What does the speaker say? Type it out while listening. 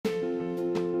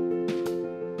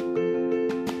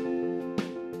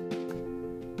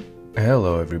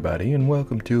Hello everybody, and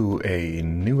welcome to a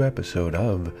new episode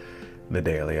of The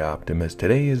Daily Optimist.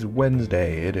 Today is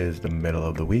Wednesday, it is the middle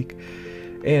of the week,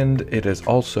 and it is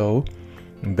also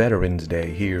Veterans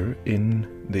Day here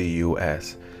in the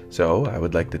U.S. So I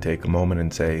would like to take a moment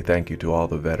and say thank you to all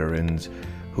the veterans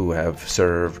who have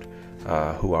served,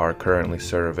 who are currently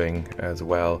serving as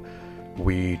well.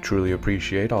 We truly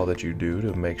appreciate all that you do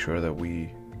to make sure that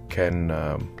we can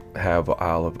have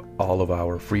all of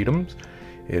our freedoms.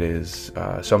 It is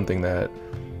something that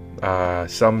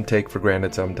some take for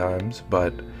granted sometimes,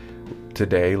 but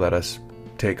today let us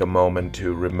take a moment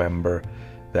to remember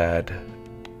that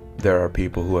there are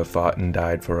people who have fought and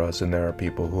died for us, and there are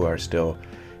people who are still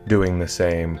doing the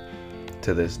same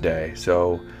to this day.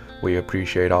 So we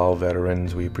appreciate all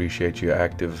veterans. We appreciate you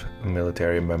active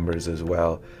military members as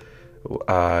well.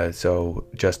 So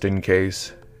just in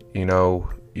case, you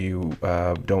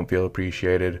don't feel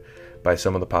appreciated by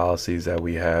some of the policies that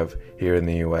we have here in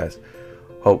the U.S.,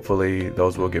 hopefully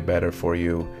those will get better for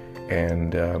you,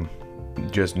 and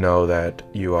just know that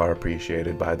you are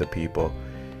appreciated by the people.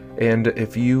 And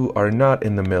if you are not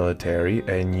in the military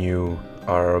and you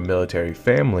are a military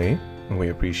family, we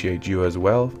appreciate you as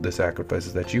well, the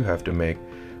sacrifices that you have to make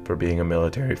for being a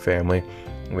military family.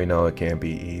 We know it can't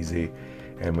be easy,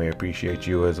 and we appreciate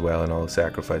you as well and all the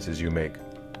sacrifices you make.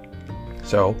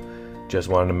 So just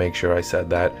wanted to make sure I said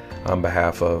that on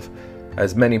behalf of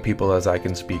as many people as I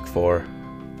can speak for.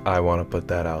 I want to put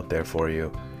that out there for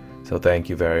you. So thank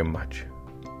you very much.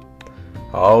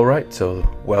 Alright, so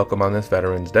welcome on this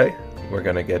Veterans Day. We're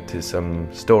going to get to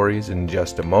some stories in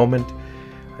just a moment.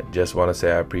 I just want to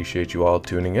say I appreciate you all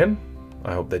tuning in.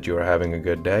 I hope that you are having a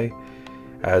good day.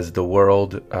 As the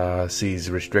world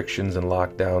sees restrictions and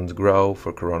lockdowns grow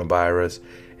for coronavirus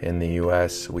in the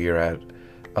U.S., we are at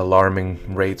alarming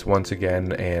rates once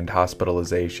again, and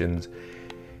hospitalizations,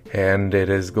 and it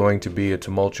is going to be a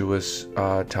tumultuous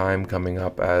time coming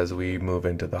up as we move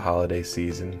into the holiday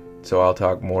season. So I'll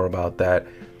talk more about that,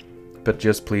 but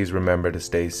just please remember to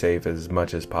stay safe as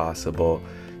much as possible,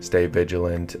 stay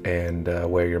vigilant, and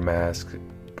wear your mask,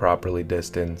 properly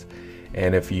distance.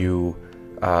 And if you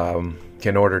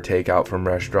can order takeout from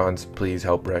restaurants, please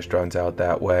help restaurants out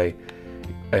that way.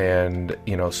 And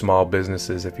small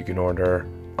businesses, if you can order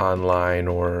online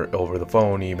or over the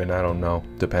phone even, I don't know,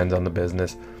 depends on the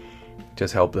business,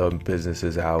 just help the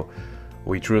businesses out.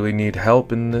 We truly need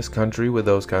help in this country with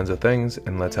those kinds of things,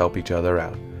 and let's help each other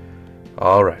out.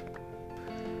 Alright,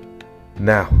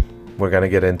 now we're gonna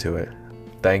get into it.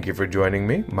 Thank you for joining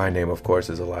me. My name, of course,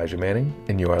 is Elijah Manning,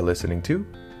 and you are listening to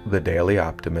The Daily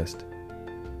Optimist.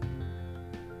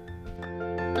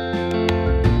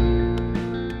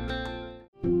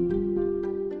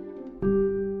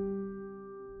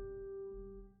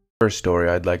 First story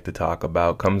I'd like to talk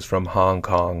about comes from Hong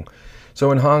Kong.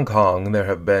 So in Hong Kong, there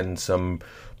have been some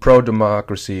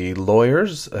pro-democracy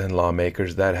lawyers and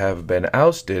lawmakers that have been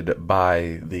ousted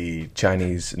by the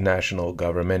Chinese national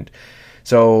government.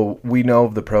 So we know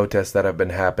of the protests that have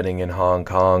been happening in Hong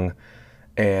Kong,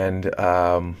 and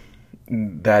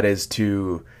that is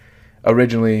to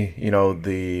originally,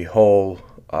 the whole,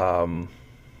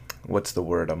 what's the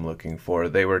word I'm looking for?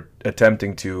 They were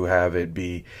attempting to have it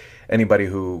be anybody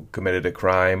who committed a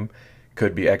crime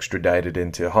could be extradited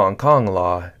into Hong Kong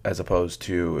law as opposed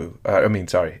to,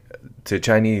 to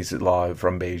Chinese law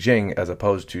from Beijing as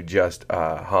opposed to just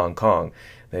Hong Kong.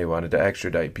 They wanted to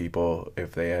extradite people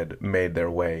if they had made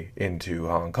their way into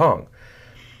Hong Kong.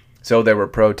 So there were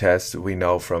protests, we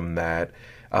know from that.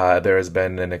 There has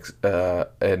been an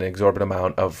exorbitant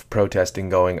amount of protesting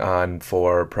going on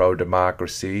for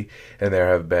pro-democracy, and there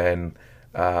have been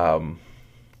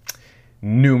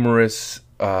numerous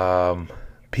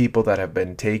people that have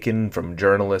been taken from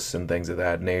journalists and things of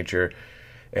that nature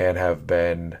and have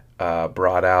been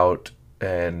brought out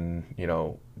and,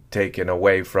 taken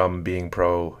away from being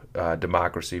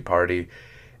pro-democracy party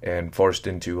and forced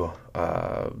into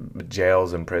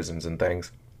jails and prisons and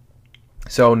things.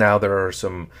 So now there are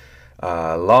some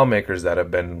lawmakers that have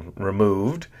been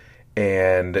removed,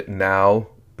 and now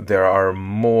there are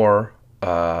more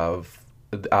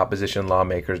opposition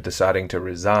lawmakers deciding to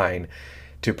resign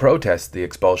to protest the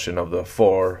expulsion of the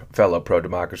 4 fellow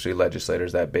pro-democracy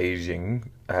legislators that Beijing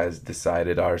has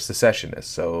decided are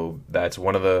secessionists. So that's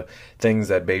one of the things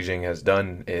that Beijing has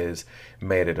done, is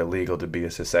made it illegal to be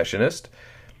a secessionist.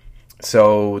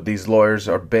 So these lawmakers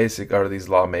are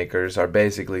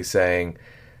basically saying,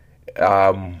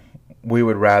 we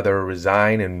would rather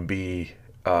resign and be,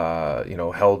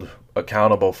 held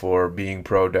accountable for being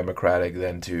pro-democratic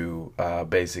than to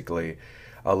basically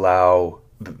allow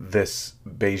this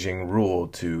Beijing rule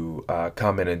to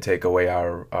come in and take away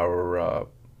our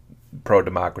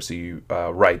pro-democracy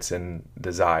rights and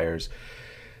desires.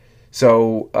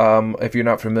 So, if you're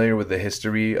not familiar with the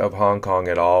history of Hong Kong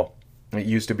at all, it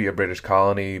used to be a British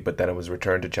colony, but then it was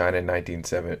returned to China in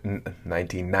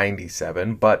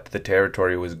 1997. But the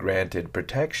territory was granted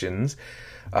protections,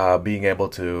 being able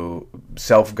to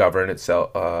self-govern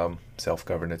itself.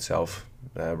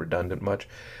 Redundant much.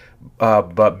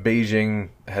 But Beijing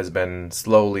has been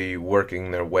slowly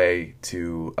working their way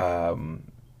to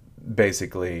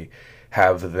basically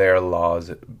have their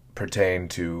laws pertain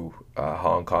to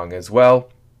Hong Kong as well.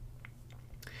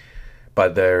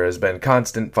 But there has been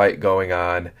constant fight going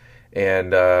on,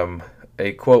 and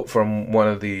a quote from one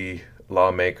of the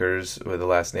lawmakers with the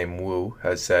last name Wu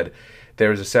has said,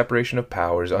 "There is a separation of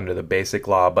powers under the basic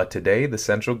law, but today the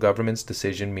central government's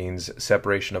decision means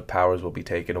separation of powers will be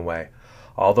taken away.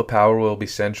 All the power will be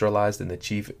centralized in the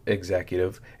chief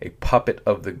executive, a puppet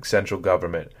of the central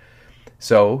government.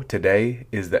 So today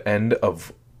is the end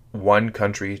of one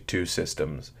country, two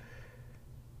systems."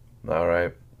 All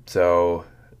right, so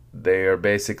they are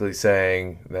basically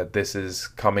saying that this is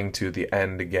coming to the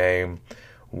end game,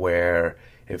 where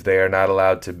if they are not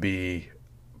allowed to be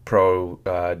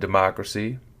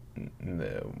pro-democracy,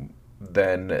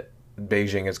 then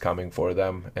Beijing is coming for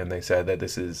them. And they said that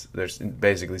they're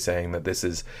basically saying that this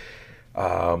is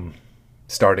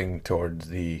starting towards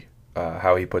the,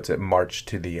 how he puts it, march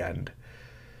to the end.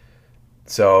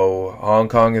 So Hong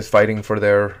Kong is fighting for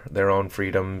their own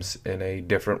freedoms in a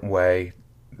different way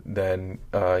than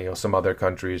some other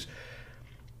countries,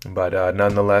 but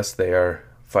nonetheless they are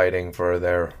fighting for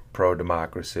their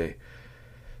pro-democracy.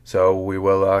 So we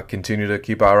will continue to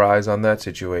keep our eyes on that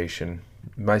situation.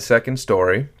 My second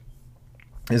story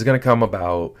is going to come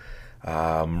about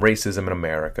racism in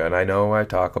America, and I know I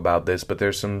talk about this, but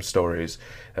there's some stories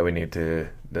that we need to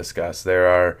discuss. There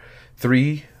are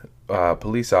 3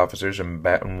 police officers in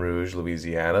Baton Rouge,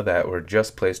 Louisiana, that were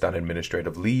just placed on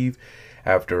administrative leave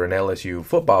after an LSU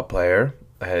football player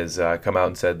has come out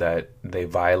and said that they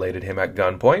violated him at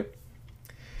gunpoint.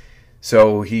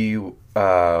 So he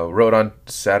wrote on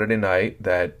Saturday night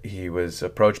that he was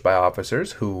approached by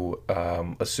officers who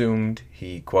assumed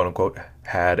he, quote-unquote,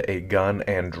 had a gun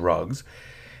and drugs.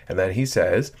 And then he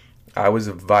says, I was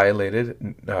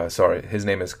violated, his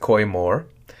name is Coy Moore,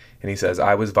 and he says,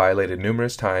 I was violated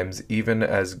numerous times, even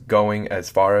as going as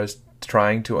far as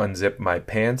trying to unzip my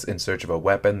pants in search of a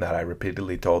weapon that I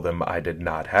repeatedly told them I did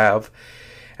not have.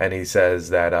 And he says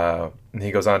that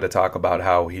he goes on to talk about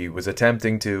how he was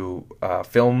attempting to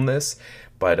film this,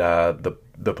 but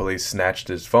the police snatched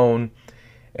his phone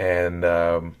and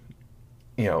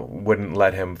wouldn't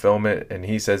let him film it. And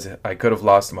he says, I could have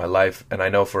lost my life, and I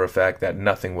know for a fact that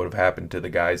nothing would have happened to the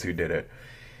guys who did it.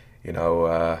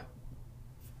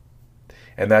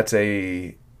 And that's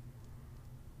a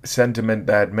sentiment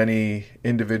that many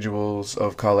individuals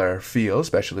of color feel,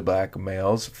 especially black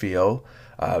males feel.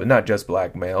 Not just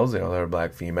black males, there are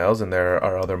black females, and there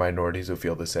are other minorities who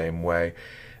feel the same way,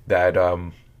 that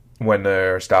when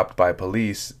they're stopped by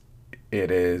police, it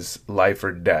is life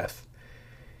or death.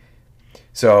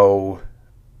 So,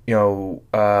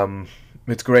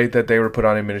 it's great that they were put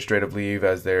on administrative leave,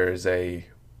 as there is a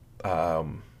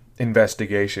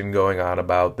investigation going on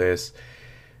about this.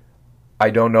 I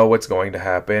don't know what's going to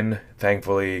happen.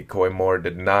 Thankfully, Coy Moore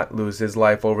did not lose his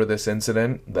life over this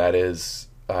incident. That is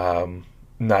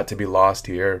not to be lost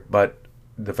here. But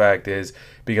the fact is,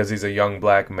 because he's a young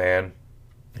black man,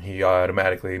 he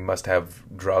automatically must have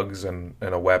drugs and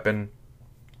a weapon.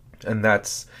 And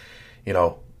that's,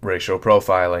 racial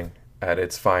profiling at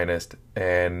its finest.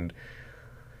 And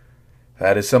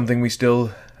that is something we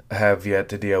still have yet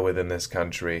to deal with in this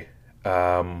country.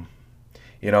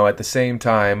 At the same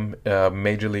time,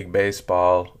 Major League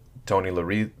Baseball, Tony La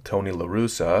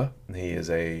Russa, he is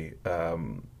a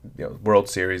World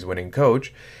Series winning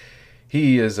coach.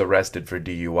 He is arrested for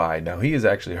DUI. Now, he is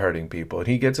actually hurting people, and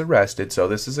he gets arrested, so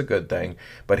this is a good thing.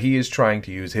 But he is trying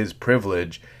to use his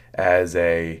privilege as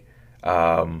a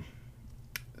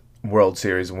World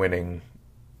Series winning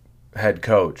head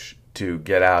coach to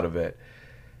get out of it.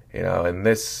 And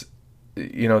this,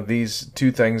 these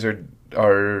two things are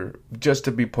just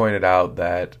to be pointed out,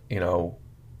 that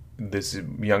this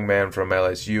young man from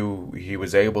LSU, he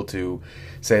was able to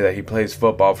say that he plays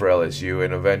football for LSU,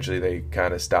 and eventually they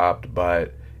kind of stopped.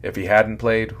 But if he hadn't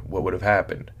played, what would have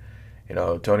happened?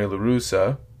 Tony La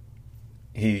Russa,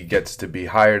 he gets to be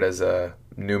hired as a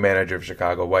new manager of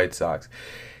Chicago White Sox.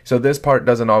 So this part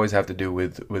doesn't always have to do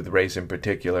with race in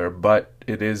particular, but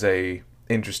it is a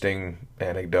interesting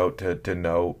anecdote to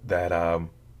know that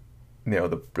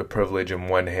the privilege in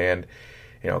one hand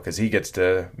because he gets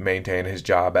to maintain his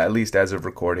job, at least as of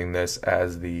recording this,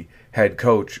 as the head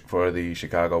coach for the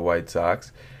Chicago White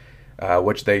Sox,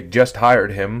 which they just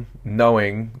hired him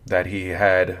knowing that he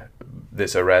had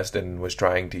this arrest and was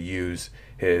trying to use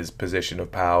his position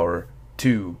of power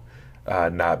to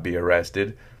not be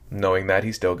arrested, knowing that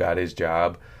he still got his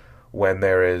job when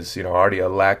there is, already a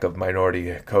lack of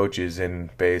minority coaches in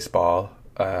baseball,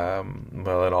 in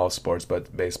all sports,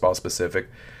 but baseball specific.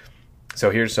 So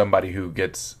here's somebody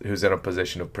who's in a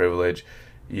position of privilege.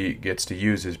 He gets to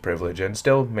use his privilege and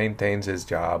still maintains his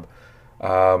job.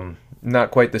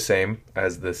 Not quite the same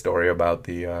as the story about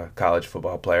the college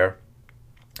football player.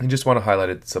 I just want to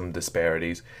highlight some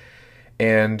disparities.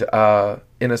 And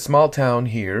in a small town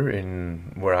here,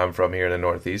 in where I'm from, here in the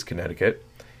Northeast, Connecticut,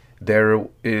 there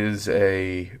is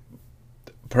a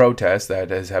protest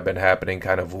that has been happening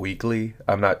kind of weekly.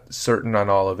 I'm not certain on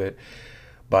all of it,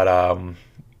 but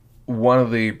one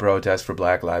of the protests for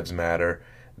Black Lives Matter,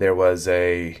 I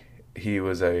believe he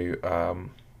was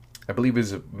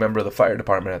a member of the fire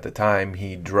department at the time.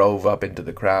 He drove up into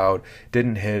the crowd,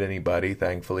 didn't hit anybody,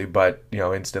 thankfully, but,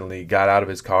 instantly got out of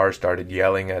his car, started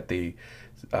yelling at the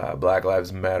Black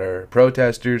Lives Matter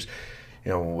protesters,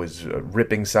 was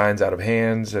ripping signs out of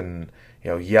hands and,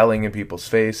 yelling in people's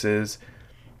faces.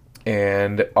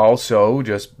 And also,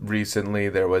 just recently,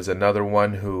 there was another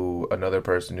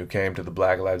person who came to the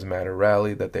Black Lives Matter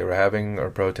rally that they were having,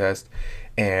 or protest,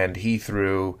 and he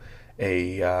threw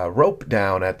a rope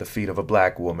down at the feet of a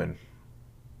black woman.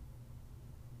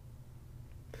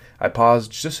 I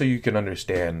paused just so you can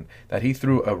understand that he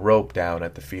threw a rope down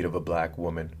at the feet of a black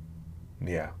woman.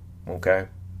 Yeah, okay?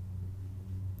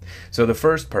 So the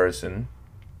first person,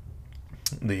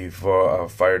 the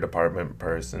fire department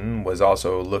person, was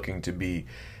also looking to be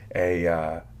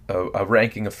a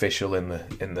ranking official in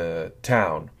the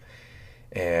town,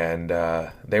 and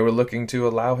they were looking to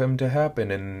allow him to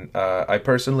happen. And I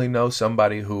personally know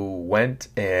somebody who went,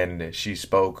 and she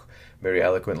spoke very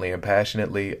eloquently and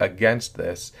passionately against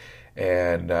this,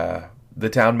 and the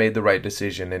town made the right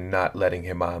decision in not letting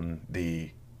him on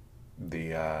the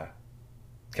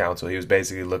council. He was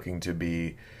basically looking to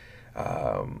be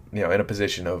in a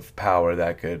position of power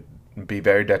that could be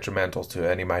very detrimental to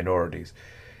any minorities.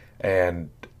 And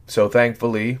so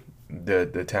thankfully,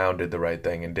 the town did the right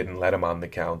thing and didn't let him on the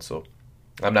council.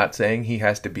 I'm not saying he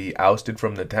has to be ousted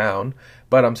from the town,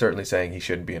 but I'm certainly saying he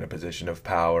shouldn't be in a position of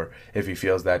power if he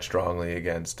feels that strongly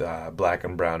against black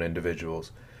and brown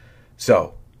individuals.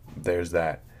 So, there's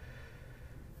that.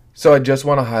 So I just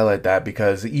want to highlight that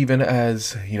because even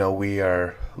as, we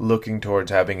are looking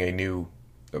towards having a new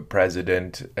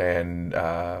president and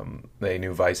a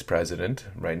new vice president.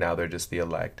 Right now they're just the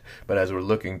elect. But as we're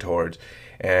looking towards,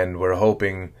 and we're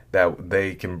hoping that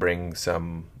they can bring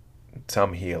some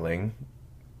healing,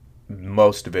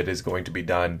 most of it is going to be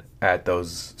done at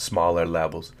those smaller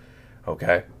levels.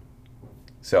 Okay?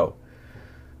 So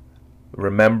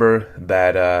remember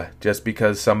that just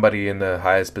because somebody in the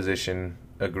highest position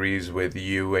agrees with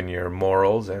you and your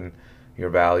morals and your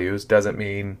values doesn't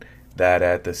mean that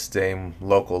at the same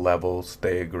local levels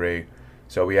they agree.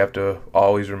 So we have to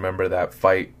always remember that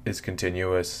fight is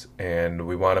continuous, and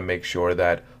we want to make sure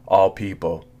that all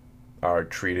people are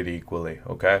treated equally,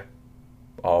 okay?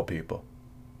 All people.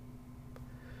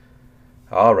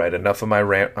 Alright, enough of my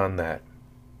rant on that.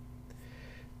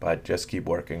 But just keep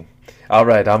working.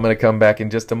 Alright, I'm going to come back in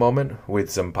just a moment with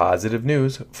some positive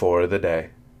news for the day.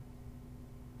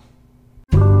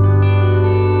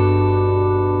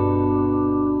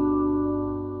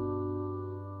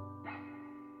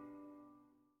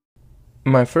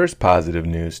 My first positive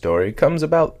news story comes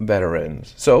about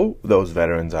veterans. So, those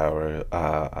veterans I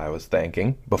was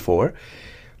thanking before,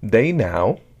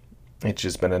 it's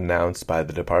just been announced by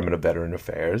the Department of Veteran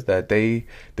Affairs that the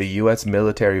U.S.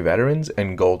 military veterans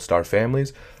and Gold Star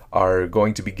families are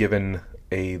going to be given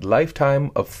a lifetime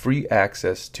of free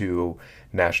access to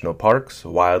national parks,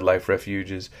 wildlife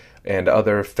refuges, and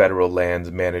other federal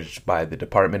lands managed by the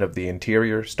Department of the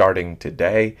Interior starting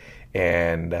today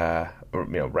and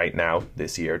right now,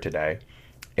 this year, today,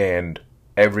 and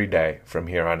every day from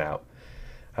here on out.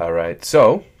 All right,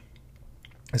 so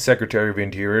Secretary of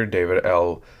Interior David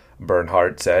L.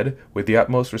 Bernhardt said, "With the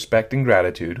utmost respect and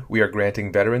gratitude, we are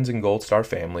granting veterans and Gold Star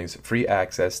families free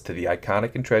access to the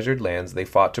iconic and treasured lands they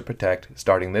fought to protect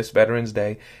starting this Veterans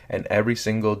Day and every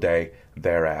single day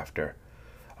thereafter."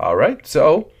 All right,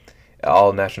 so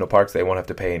all national parks, they won't have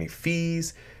to pay any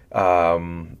fees. For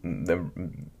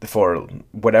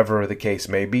whatever the case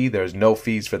may be, there's no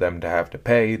fees for them to have to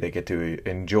pay. They get to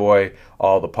enjoy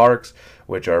all the parks,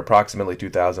 which are approximately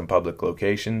 2,000 public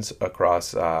locations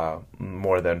across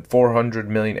more than 400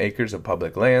 million acres of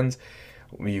public lands.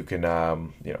 You can,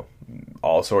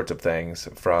 all sorts of things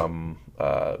from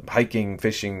hiking,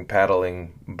 fishing,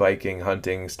 paddling, biking,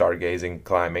 hunting, stargazing,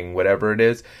 climbing, whatever it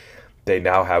is. They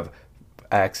now have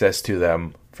access to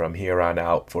them from here on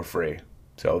out for free.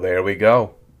 So there we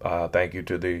go. Thank you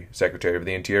to the Secretary of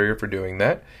the Interior for doing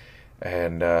that.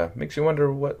 And makes you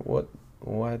wonder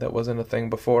why that wasn't a thing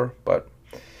before. But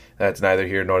that's neither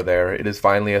here nor there. It is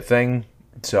finally a thing.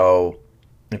 So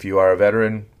if you are a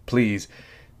veteran, please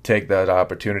take that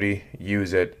opportunity.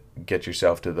 Use it. Get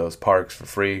yourself to those parks for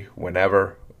free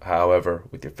whenever, however,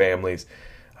 with your families.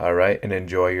 All right. And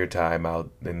enjoy your time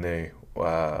out in the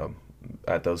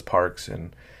at those parks,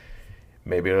 and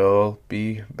maybe it'll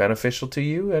be beneficial to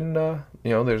you. And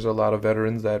there's a lot of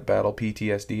veterans that battle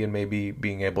PTSD, and maybe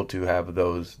being able to have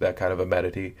that kind of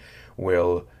amenity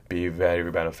will be very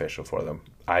beneficial for them.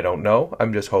 I don't know.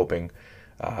 I'm just hoping.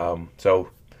 So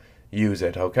use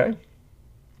it, okay?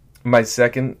 My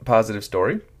second positive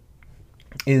story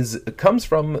comes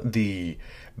from the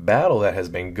battle that has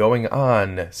been going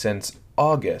on since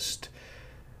August.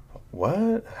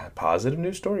 What? Positive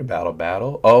news story?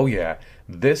 Battle? Oh, yeah.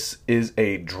 This is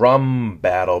a drum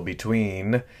battle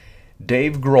between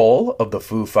Dave Grohl of the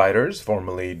Foo Fighters,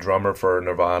 formerly drummer for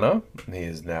Nirvana. He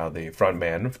is now the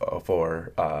frontman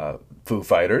for Foo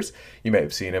Fighters. You may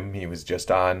have seen him. He was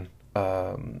just on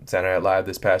Saturday Night Live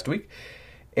this past week.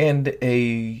 And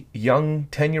a young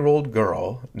 10-year-old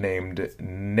girl named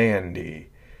Nandi.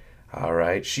 All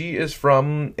right, she is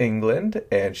from England,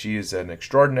 and she is an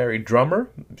extraordinary drummer.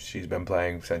 She's been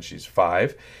playing since she's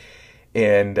 5,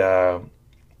 and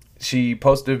she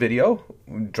posted a video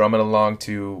drumming along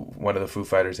to one of the Foo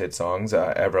Fighters' hit songs,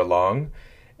 Everlong,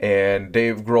 and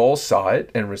Dave Grohl saw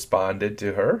it and responded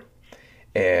to her,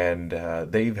 and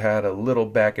they've had a little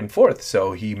back and forth,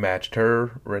 so he matched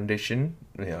her rendition.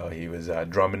 He was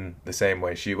drumming the same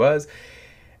way she was,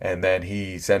 and then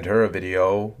he sent her a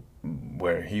video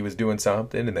where he was doing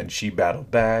something, and then she battled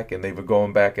back, and they were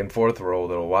going back and forth for a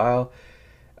little while.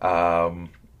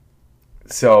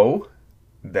 So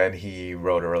then he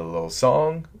wrote her a little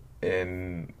song,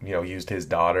 and used his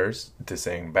daughters to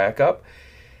sing backup,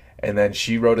 and then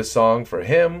she wrote a song for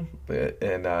him,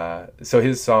 and so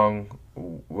his song,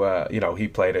 he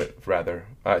played it, rather,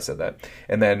 I said that,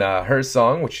 and then her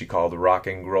song, which she called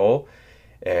Rockin' Grohl,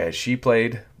 she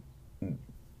played.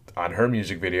 On her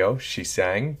music video, she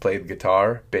sang, played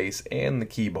guitar, bass, and the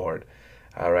keyboard.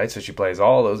 All right, so she plays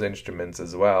all those instruments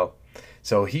as well.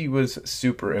 So he was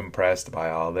super impressed by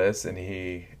all this, and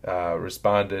he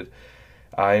responded,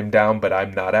 "I am down, but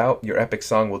I'm not out. Your epic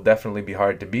song will definitely be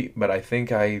hard to beat, but I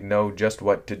think I know just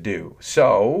what to do."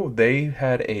 So they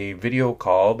had a video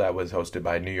call that was hosted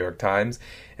by New York Times,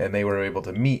 and they were able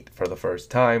to meet for the first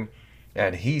time.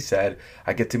 And he said,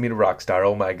 "I get to meet a rock star,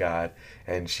 oh my God."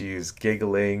 And she's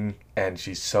giggling, and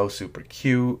she's so super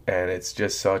cute, and it's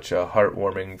just such a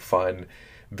heartwarming, fun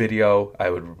video. I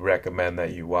would recommend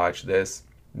that you watch this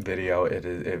video.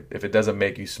 If it doesn't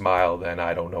make you smile, then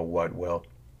I don't know what will.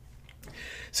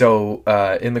 So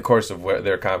in the course of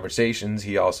their conversations,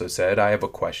 he also said, "I have a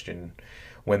question.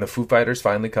 When the Foo Fighters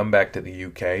finally come back to the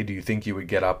UK, do you think you would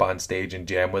get up on stage and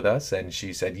jam with us?" And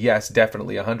she said, "Yes,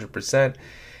 definitely, 100%.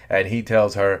 And he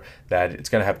tells her that it's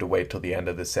going to have to wait till the end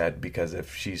of the set, because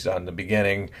if she's on the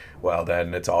beginning, well,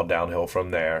 then it's all downhill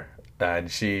from there.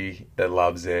 And she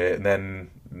loves it. And then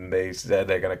they said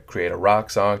they're going to create a rock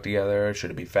song together.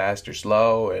 Should it be fast or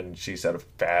slow? And she said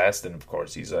fast, and of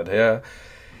course he said yeah.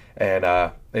 And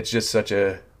it's just such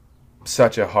a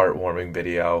heartwarming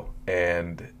video,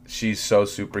 and she's so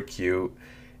super cute,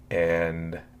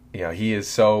 and he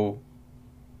is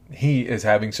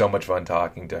having so much fun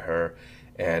talking to her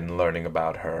and learning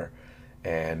about her,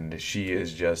 and she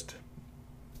is just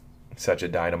such a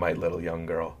dynamite little young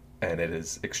girl, and it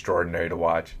is extraordinary to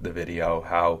watch the video,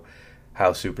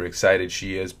 how super excited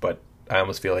she is, but I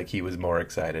almost feel like he was more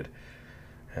excited.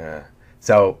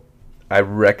 So I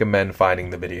recommend finding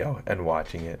the video and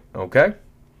watching it, okay?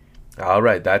 All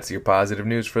right, that's your positive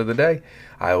news for the day.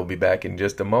 I will be back in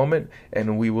just a moment,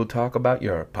 and we will talk about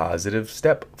your positive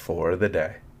step for the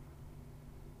day.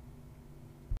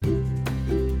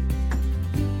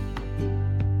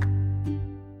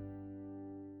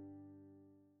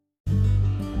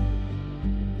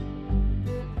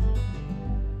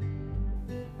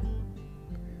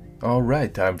 All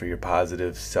right, time for your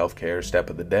positive self-care step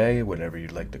of the day, whatever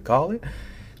you'd like to call it.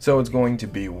 So it's going to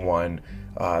be one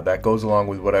that goes along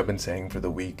with what I've been saying for the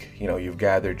week. You've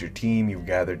gathered your team, you've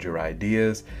gathered your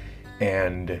ideas,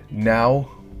 and now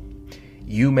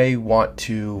you may want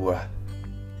to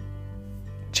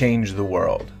change the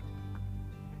world.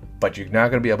 But you're not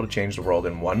going to be able to change the world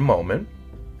in one moment.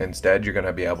 Instead, you're going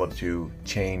to be able to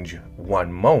change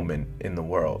one moment in the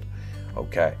world.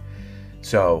 Okay?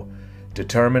 So,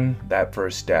 determine that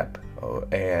first step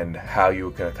and how you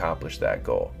can accomplish that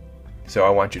goal. So I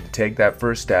want you to take that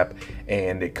first step,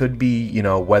 and it could be,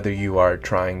 whether you are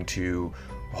trying to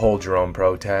hold your own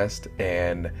protest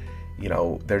and,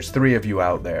 there's 3 of you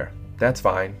out there. That's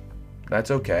fine.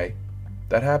 That's okay.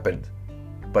 That happens.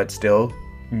 But still,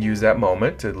 use that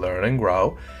moment to learn and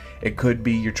grow. It could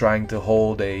be you're trying to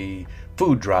hold a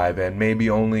food drive and maybe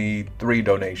only 3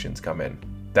 donations come in.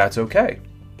 That's okay.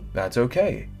 That's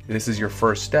okay. This is your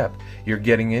first step. You're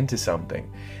getting into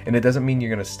something. And it doesn't mean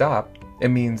you're going to stop. It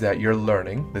means that you're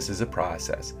learning. This is a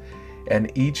process.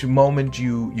 And each moment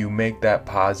you make that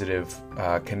positive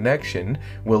connection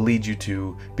will lead you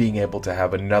to being able to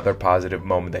have another positive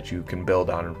moment that you can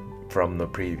build on from the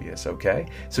previous, okay?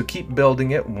 So keep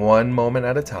building it one moment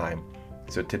at a time.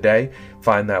 So today,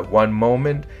 find that one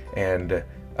moment and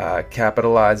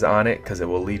capitalize on it, because it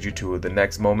will lead you to the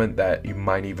next moment that you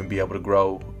might even be able to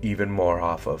grow even more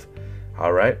off of.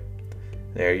 All right?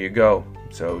 There you go.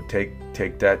 So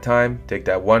take that time, take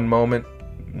that one moment,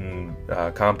 and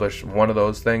accomplish one of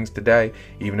those things today,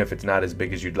 even if it's not as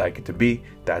big as you'd like it to be.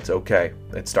 That's okay.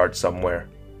 It starts somewhere.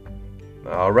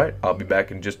 All right, I'll be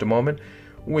back in just a moment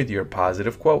with your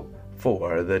positive quote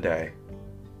for the day.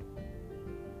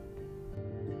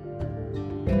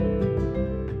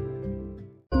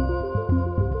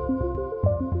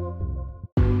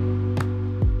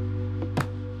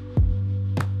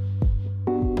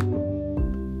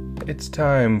 It's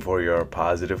time for your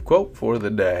positive quote for the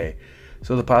day.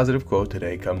 So the positive quote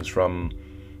today comes from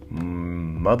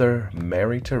Mother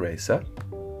Mary Teresa.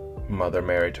 Mother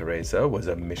Mary Teresa was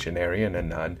a missionary and a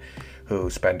nun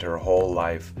who spent her whole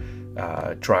life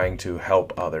trying to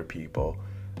help other people.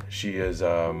 She has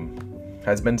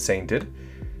been sainted,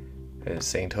 as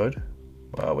sainthood,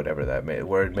 whatever that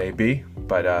word may be,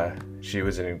 but she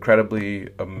was an incredibly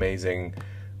amazing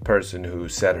person who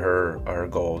set her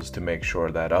goals to make sure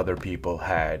that other people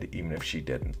had, even if she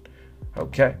didn't.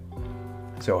 Okay,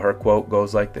 so her quote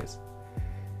goes like this: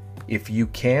 "If you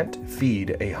can't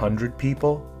feed 100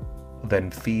 people,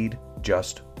 then feed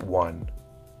just one."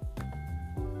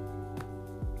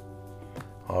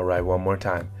 All right, one more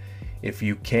time. If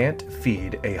you can't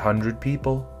feed 100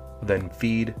 people, then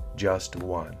feed just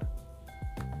one.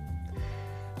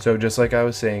 So just like I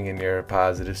was saying in your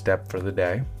positive step for the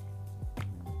day,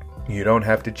 you don't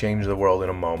have to change the world in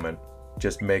a moment.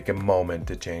 Just make a moment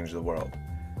to change the world.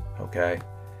 Okay?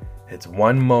 It's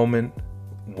one moment,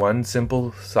 one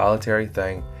simple, solitary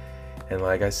thing. And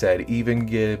like I said, even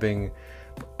giving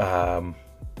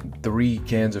 3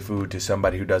 cans of food to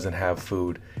somebody who doesn't have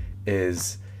food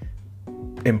is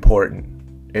important.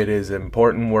 It is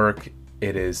important work.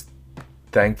 It is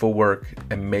thankful work.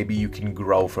 And maybe you can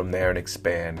grow from there and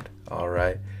expand. All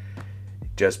right?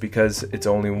 Just because it's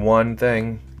only one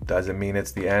thing doesn't mean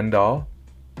it's the end all.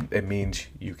 It means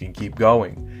you can keep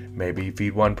going. Maybe you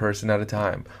feed one person at a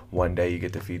time. One day you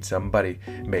get to feed somebody.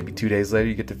 Maybe 2 days later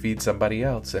you get to feed somebody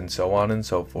else, and so on and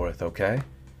so forth, okay?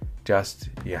 Just,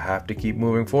 you have to keep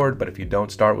moving forward, but if you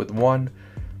don't start with one,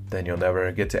 then you'll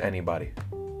never get to anybody.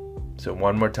 So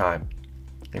one more time.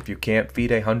 If you can't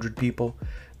feed 100 people,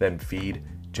 then feed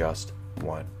just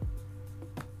one.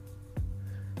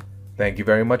 Thank you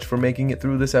very much for making it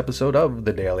through this episode of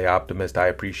The Daily Optimist. I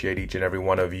appreciate each and every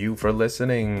one of you for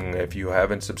listening. If you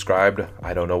haven't subscribed,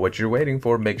 I don't know what you're waiting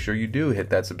for. Make sure you do hit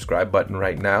that subscribe button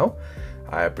right now.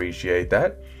 I appreciate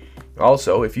that.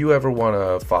 Also, if you ever want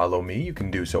to follow me, you can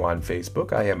do so on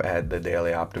Facebook. I am at The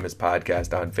Daily Optimist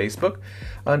Podcast on Facebook.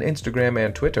 On Instagram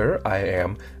and Twitter, I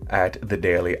am at The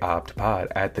Daily Opt Pod,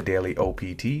 at The Daily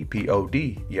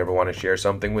OPTPOD. You ever want to share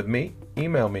something with me?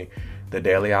 Email me.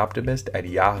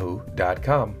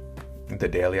 TheDailyOptimist@yahoo.com.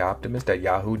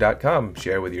 TheDailyOptimist@yahoo.com.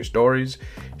 Share with your stories.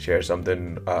 Share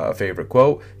something, a favorite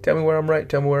quote. Tell me where I'm right.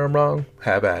 Tell me where I'm wrong.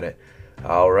 Have at it.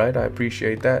 All right, I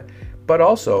appreciate that. But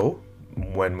also,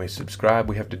 when we subscribe,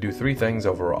 we have to do 3 things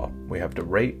overall. We have to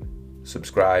rate,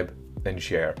 subscribe, and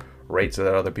share. Rate so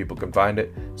that other people can find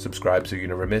it. Subscribe so you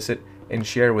never miss it. And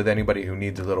share with anybody who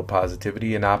needs a little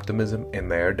positivity and optimism in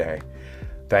their day.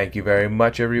 Thank you very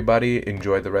much, everybody.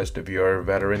 Enjoy the rest of your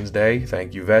Veterans Day.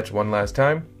 Thank you, vets, one last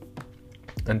time.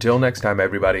 Until next time,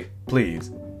 everybody,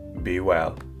 please be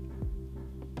well.